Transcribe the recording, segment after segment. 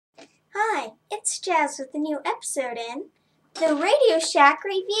it's Jazz with a new episode in the Radio Shack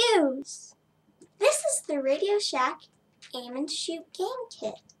Reviews. This is the Radio Shack Aim and Shoot game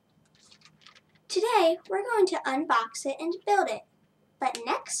kit. Today we're going to unbox it and build it, but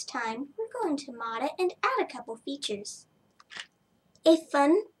next time we're going to mod it and add a couple features. A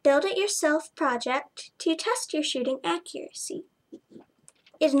fun build-it-yourself project to test your shooting accuracy.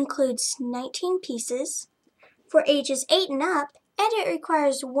 It includes 19 pieces for ages 8 and up, and it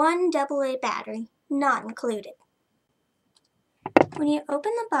requires one AA battery, not included. When you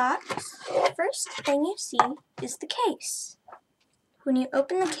open the box, the first thing you see is the case. When you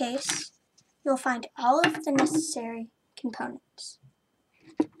open the case, you'll find all of the necessary components.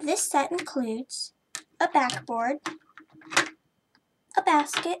 This set includes a backboard, a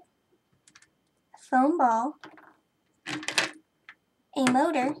basket, a foam ball, a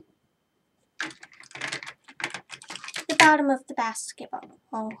motor, the bottom of the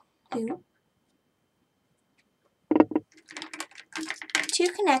basketball hoop, 2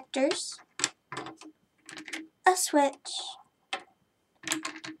 connectors, a switch,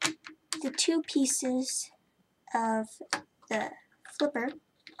 the 2 pieces of the flipper,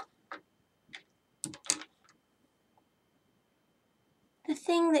 the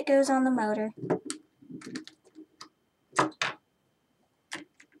thing that goes on the motor, the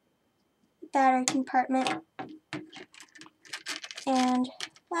battery compartment, and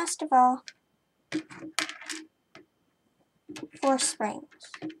last of all, 4 springs.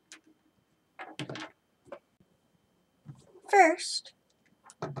 First,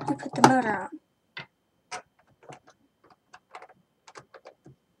 we put the motor on.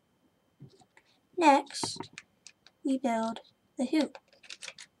 Next, we build the hoop.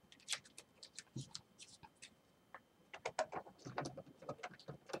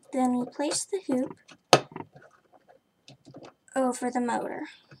 Then we place the hoop over the motor.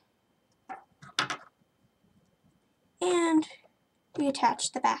 And we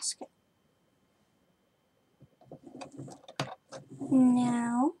attach the basket.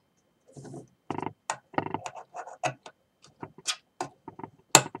 Now,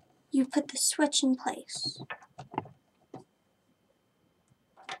 you put the switch in place.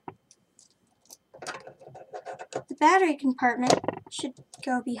 The battery compartment should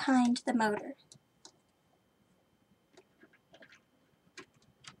go behind the motor.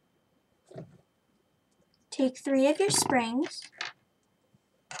 Take 3 of your springs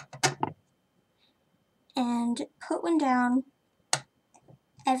and put one down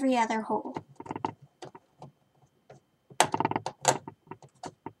every other hole.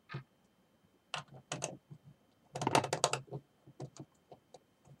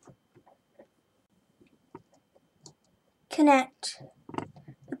 Connect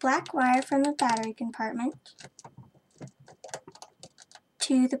the black wire from the battery compartment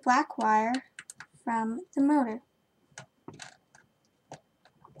to the black wire from the motor.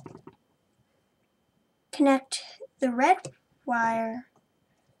 Connect the red wire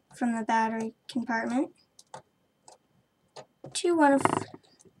from the battery compartment to one of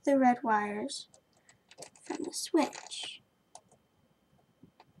the red wires from the switch.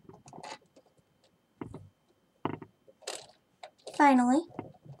 Finally,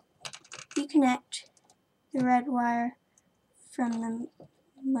 you connect the red wire from the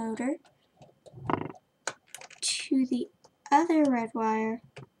motor to the other red wire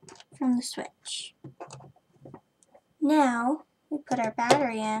from the switch. Now, we put our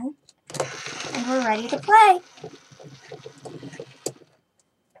battery in and we're ready to play.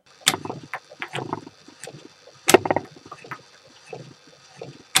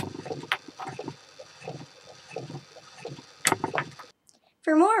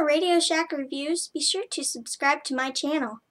 For more Radio Shack reviews, be sure to subscribe to my channel.